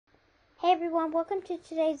Hey everyone, welcome to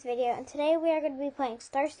today's video, and today we are going to be playing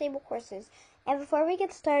Star Stable Courses. And before we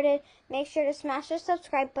get started, make sure to smash the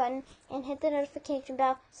subscribe button and hit the notification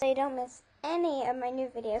bell so you don't miss any of my new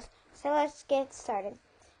videos. So let's get started.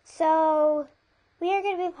 So, we are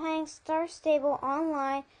going to be playing Star Stable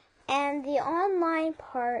online, and the online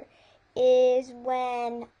part is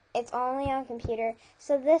when it's only on computer.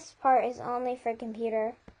 So this part is only for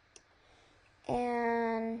computer.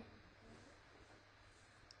 And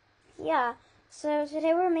yeah, so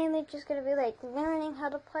today we're mainly just going to be like learning how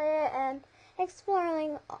to play it and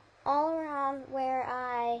exploring all around where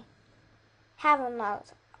I have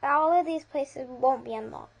unlocked. All of these places won't be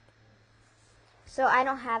unlocked. So I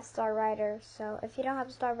don't have Star Rider, so if you don't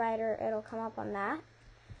have Star Rider, it'll come up on that.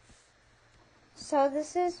 So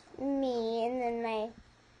this is me, and then my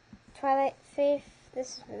Twilight Faith,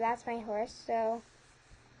 that's my horse, so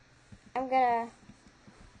I'm going to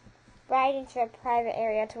ride into a private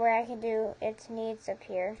area to where I can do its needs up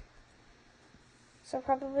here. So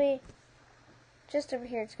probably just over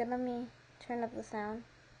here. It's gonna let me turn up the sound.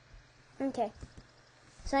 Okay.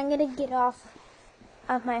 So I'm gonna get off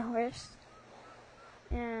of my horse.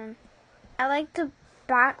 And I like to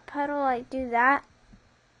backpedal, like do that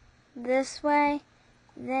this way,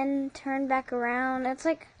 then turn back around. It's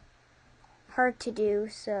like hard to do,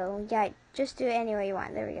 so yeah, just do it any way you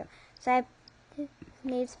want. There we go. So I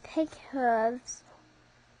needs pig hooves,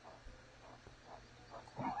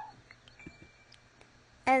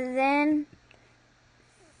 and then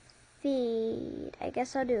feed. I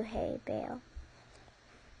guess I'll do hay bale.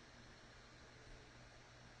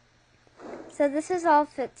 So this is all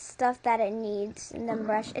fit stuff that it needs, and then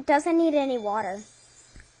brush. It doesn't need any water.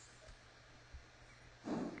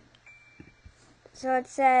 So it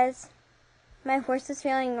says my horse is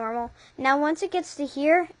feeling normal. Now once it gets to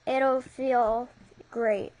here, it'll feel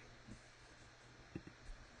great.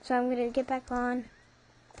 So I'm going to get back on.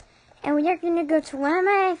 And we are going to go to one of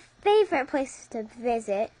my favorite places to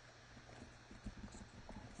visit.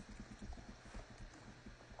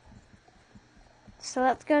 So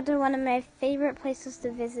let's go to one of my favorite places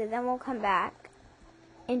to visit. Then we'll come back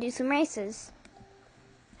and do some races.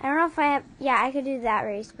 I don't know if I have... Yeah, I could do that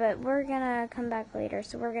race. But we're going to come back later.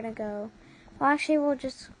 So we're going to go... Well, actually, we'll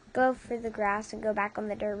just go for the grass and go back on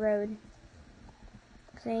the dirt road.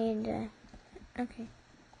 Because I need to... Okay.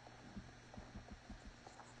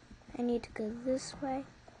 I need to go this way.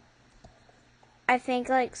 I think,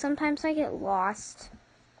 like, sometimes I get lost.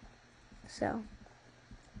 So.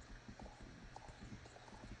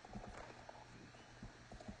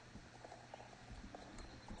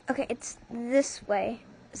 Okay, it's this way.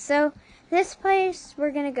 So, this place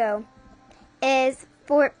we're going to go is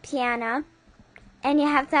Fort Piana. And you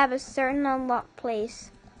have to have a certain unlocked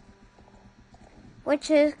place,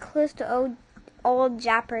 which is close to old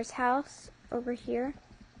Japper's house over here.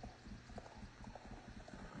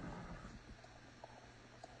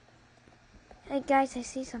 Hey guys, I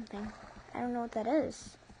see something. I don't know what that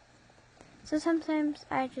is. So sometimes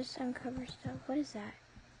I just uncover stuff. What is that?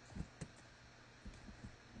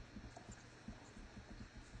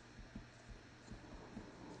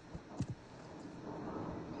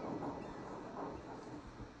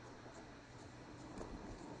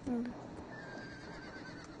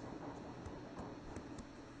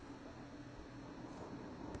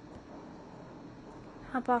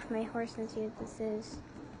 Hop off my horse and see what this is.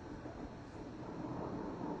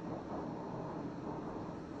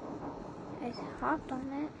 I hopped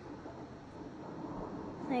on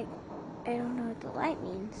it. Like, I don't know what the light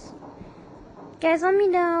means. Guys, let me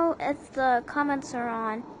know if the comments are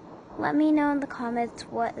on. Let me know in the comments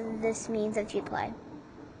what this means if you play.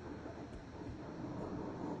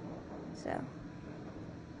 So.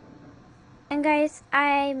 And guys,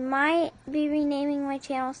 I might be renaming my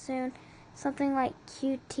channel soon. Something like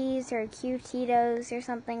Cuties or Cutitos or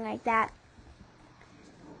something like that.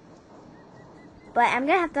 But I'm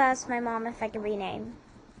going to have to ask my mom if I can rename.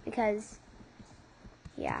 Because,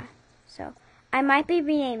 yeah. So, I might be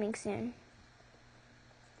renaming soon.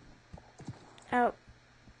 Oh.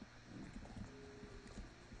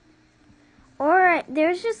 Or,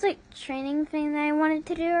 there's just like training thing that I wanted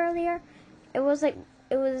to do earlier. It was like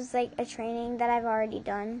a training that I've already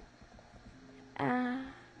done.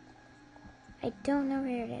 I don't know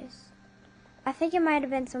where it is. I think it might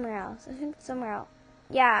have been somewhere else. I think it's somewhere else.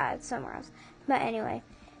 Yeah, it's somewhere else. But anyway,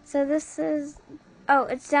 so this is, oh,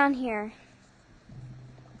 it's down here.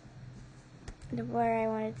 Where I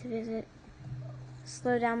wanted to visit.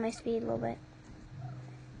 Slow down my speed a little bit.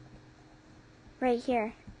 Right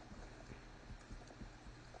here.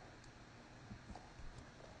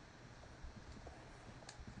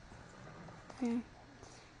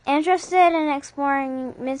 Interested in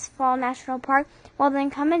exploring Mistfall National Park? Well, then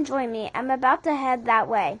come and join me. I'm about to head that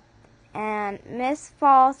way. And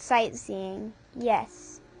Mistfall sightseeing.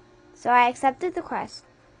 Yes. So I accepted the quest.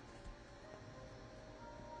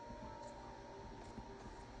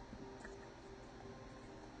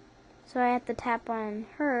 So I have to tap on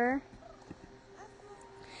her.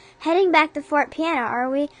 Heading back to Fort Piana, are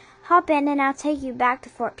we? Hop in and I'll take you back to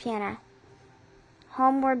Fort Piana.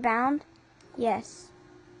 Homeward bound? Yes.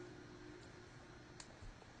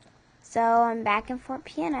 So I'm back in Fort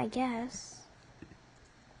Piana, I guess.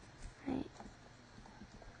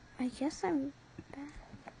 I guess I'm back.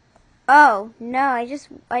 Oh, no, I just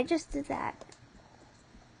did that.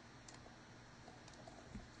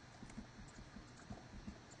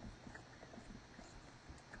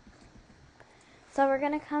 So we're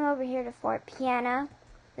going to come over here to Fort Piana,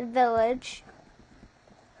 the village.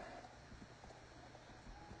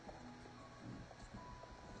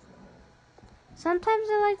 Sometimes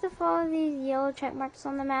I like to follow these yellow check marks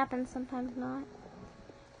on the map and sometimes not.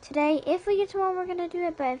 Today, if we get to one, we're going to do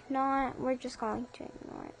it, but if not, we're just going to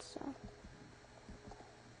ignore it. So,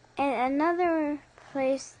 and another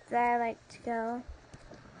place that I like to go,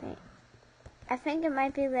 wait, I think it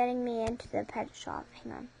might be letting me into the pet shop.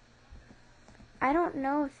 Hang on. I don't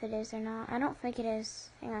know if it is or not. I don't think it is.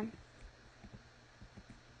 Hang on.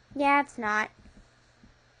 Yeah, it's not.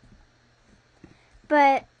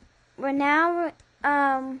 But we're now,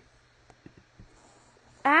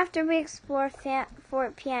 after we explore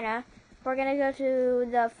Fort Piana, we're going to go to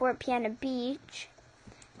the Fort Piana beach.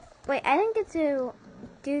 Wait, I didn't get to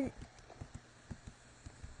do...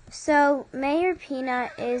 So, Mayor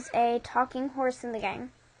Peanut is a talking horse in the gang.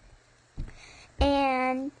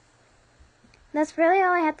 And that's really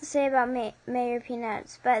all I have to say about Mayor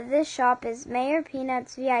Peanuts. But this shop is Mayor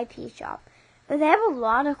Peanut's VIP shop. But they have a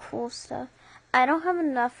lot of cool stuff. I don't have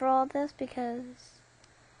enough for all this because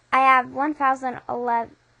I have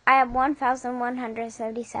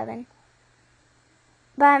 1,177.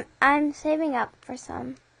 But I'm saving up for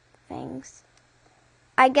some things.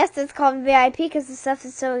 I guess it's called VIP because the stuff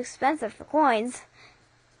is so expensive for coins.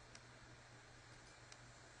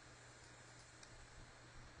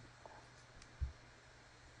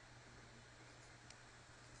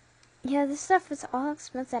 Yeah, this stuff is all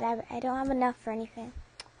expensive. I don't have enough for anything.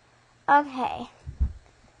 Okay.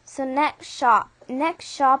 So next shop.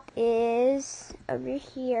 Next shop is over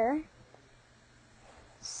here.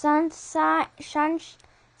 Sunshine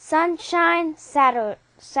Saddle.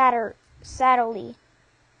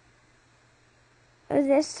 Oh,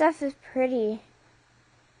 this stuff is pretty.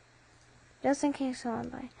 Just in case someone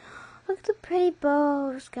buy. Look at the pretty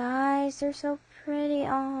bows, guys. They're so pretty.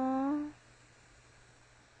 Aww.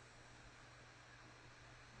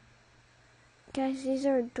 Guys, these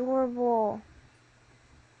are adorable.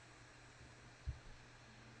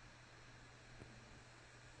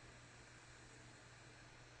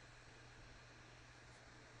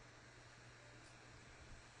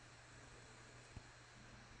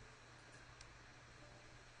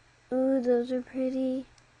 Ooh, those are pretty.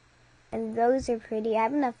 And those are pretty. I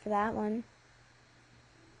have enough for that one.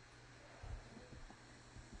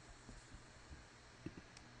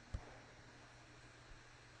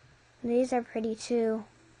 These are pretty too.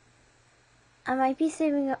 I might be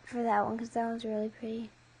saving up for that one because that one's really pretty.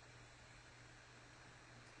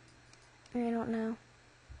 I don't know.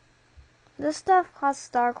 This stuff costs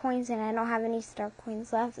star coins and I don't have any star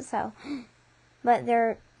coins left, so. But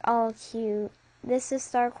they're all cute. This is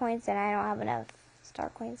star coins and I don't have enough star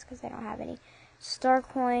coins because I don't have any star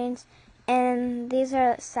coins. And these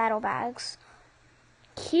are saddlebags.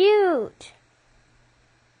 Cute!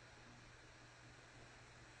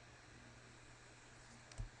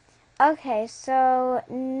 Okay, so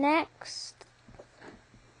next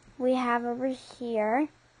we have over here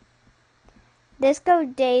Disco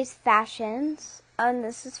Days Fashions. And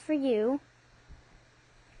this is for you.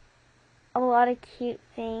 A lot of cute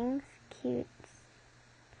things. Cute.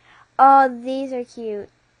 Oh, these are cute.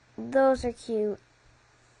 Those are cute.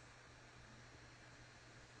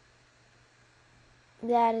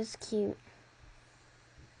 That is cute.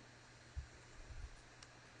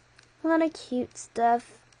 A lot of cute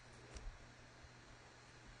stuff.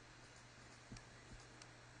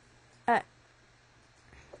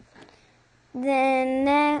 Then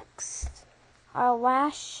next, our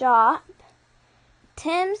last shop,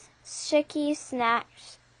 Tim's Chicky Snack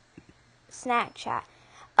Chat.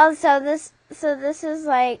 Oh, so this is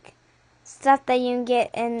like stuff that you can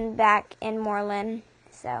get back in Moreland.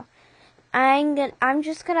 So I'm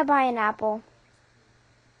just gonna buy an apple.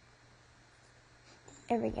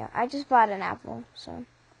 There we go. I just bought an apple. So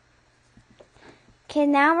Okay,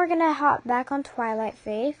 now we're going to hop back on Twilight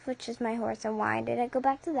Faith, which is my horse, and why did I go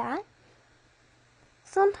back to that?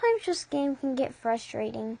 Sometimes this game can get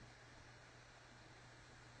frustrating.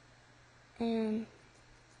 And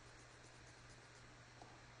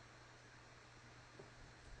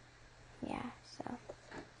yeah, so.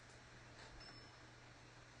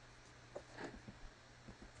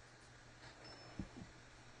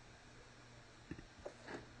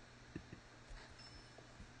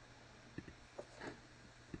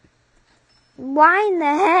 Why in the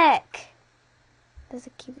heck does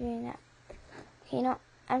it keep doing that? Okay, you know,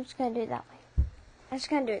 I'm just going to do it that way. I'm just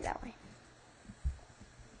going to do it that way.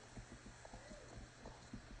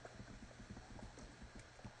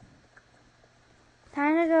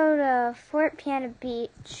 Time to go to Fort Piano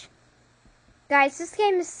Beach. Guys, this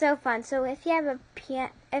game is so fun. So if you have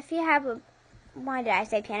a why did I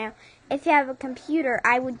say piano? If you have a computer,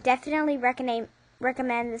 I would definitely recommend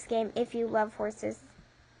this game if you love horses.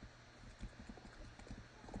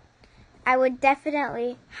 I would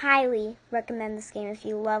definitely, highly recommend this game if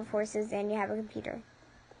you love horses and you have a computer.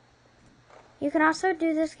 You can also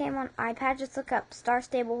do this game on iPad. Just look up Star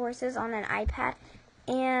Stable Horses on an iPad.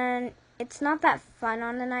 And it's not that fun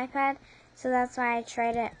on an iPad, so that's why I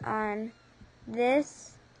tried it on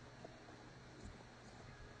this.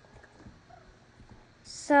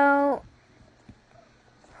 So,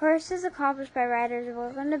 horses accomplished by riders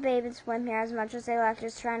will go to bathe and swim here as much as they like,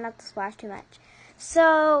 just try not to splash too much.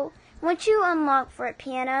 So, once you unlock Fort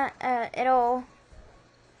Piano,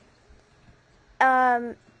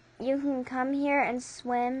 you can come here and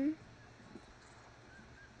swim.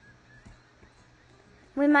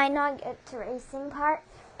 We might not get to racing part,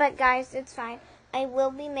 but guys, it's fine. I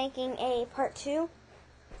will be making a part 2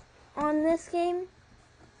 on this game.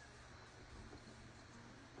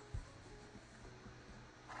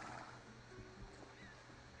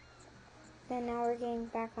 Then now we're getting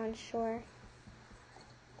back on shore.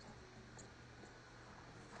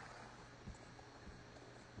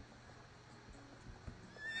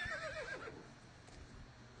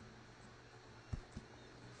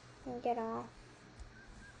 And get off.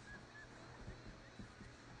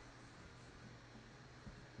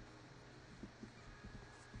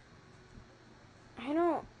 I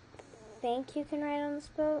don't think you can ride on this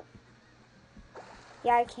boat.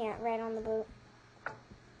 Yeah, I can't ride on the boat.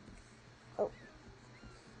 Oh.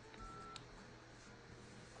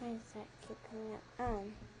 Why does that keep coming up?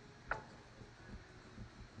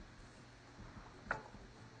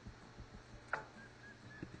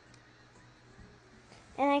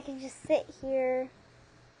 And I can just sit here.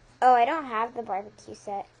 Oh, I don't have the barbecue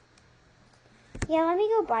set. Yeah, let me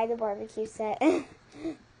go buy the barbecue set.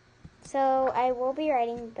 So, I will be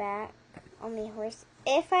riding back on the horse.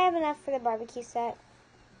 If I have enough for the barbecue set,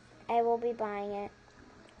 I will be buying it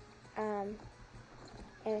in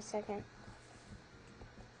a second.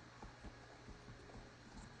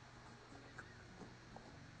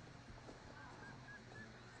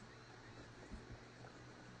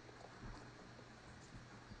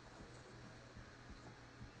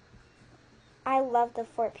 I love the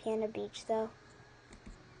Fort Piano Beach, though.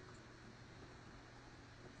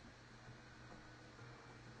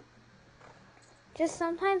 Just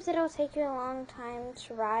sometimes it'll take you a long time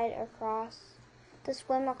to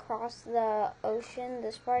swim across the ocean,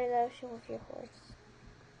 this part of the ocean with your horse.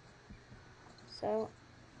 So,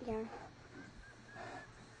 yeah.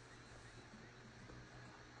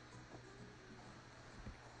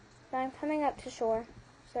 But I'm coming up to shore,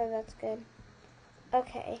 so that's good.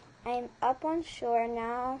 Okay, I'm up on shore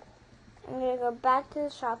now. I'm going to go back to the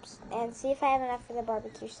shops and see if I have enough for the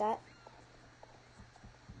barbecue set.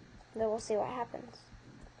 Then we'll see what happens.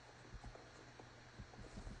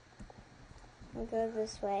 We'll go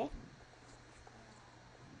this way.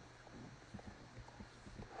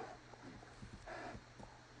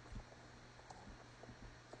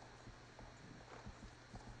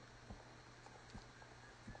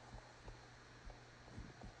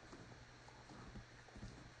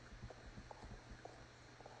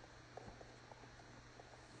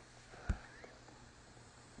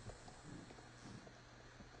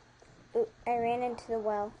 Ooh, I ran into the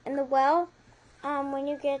well. In the well, when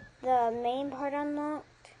you get the main part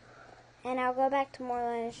unlocked, and I'll go back to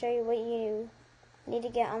Moorland and show you what you need to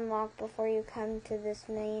get unlocked before you come to this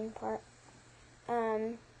main part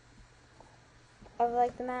of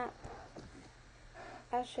like the map.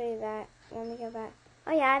 I'll show you that when we go back.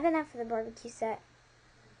 Oh yeah, I have enough for the barbecue set.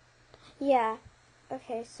 Yeah.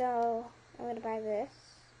 Okay, so I'm gonna buy this.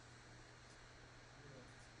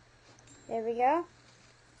 There we go.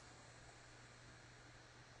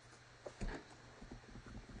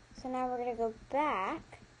 So now we're gonna go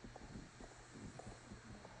back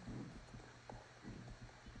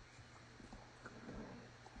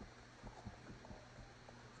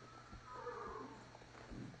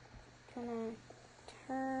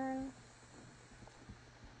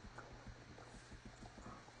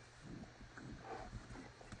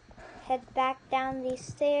head back down these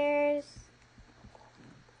stairs,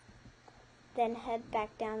 then head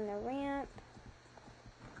back down the ramp.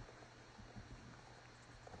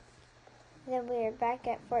 Then we are back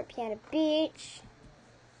at Fort Piano Beach.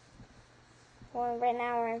 Well, right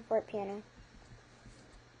now we're in Fort Piano.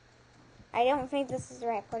 I don't think this is the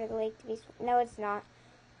right part of the lake to be. No, it's not.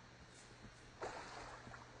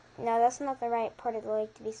 No, that's not the right part of the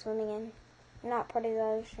lake to be swimming in. Not part of the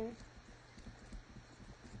ocean.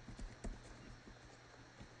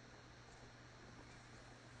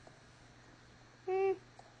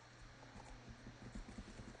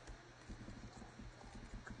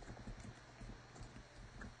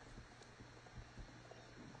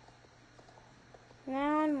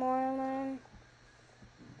 Now in Moreland.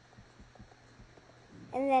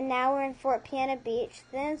 And then now we're in Fort Piano Beach.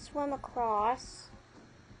 Then swim across.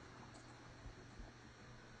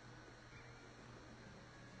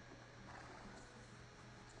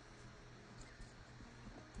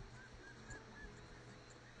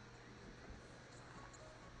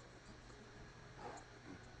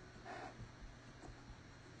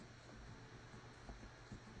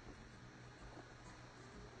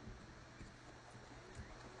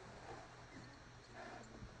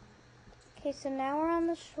 Okay, so now we're on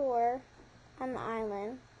the shore, on the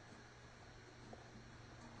island.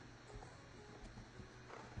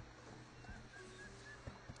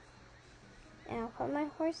 And I'll put my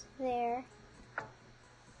horse there.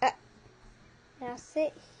 Now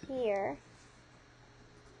sit here.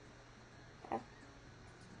 I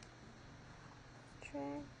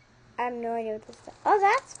have no idea what this does. Oh,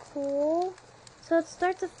 that's cool. So it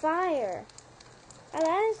starts a fire. Oh,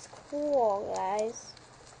 that is cool, guys.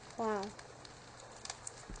 Wow.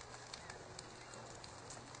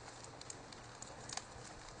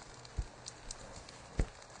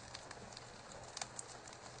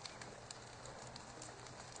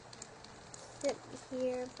 Sit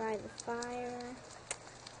here by the fire.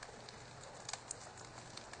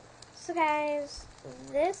 So guys,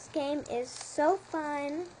 this game is so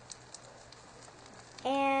fun,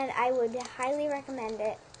 and I would highly recommend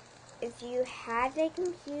it if you have a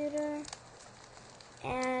computer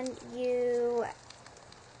and you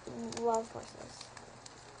love horses.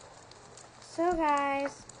 So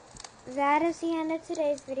guys, that is the end of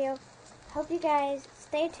today's video. Hope you guys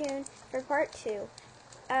stay tuned for part 2.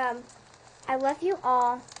 I love you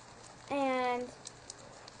all, and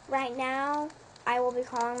right now I will be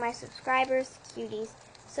calling my subscribers cuties.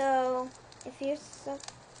 So if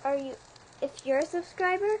you're a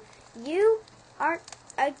subscriber, you are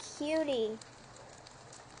a cutie.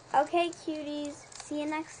 Okay, cuties. See you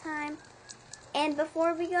next time. And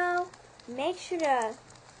before we go, make sure to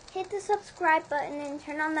hit the subscribe button and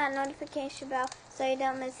turn on that notification bell so you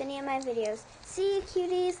don't miss any of my videos. See you,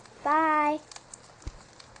 cuties. Bye.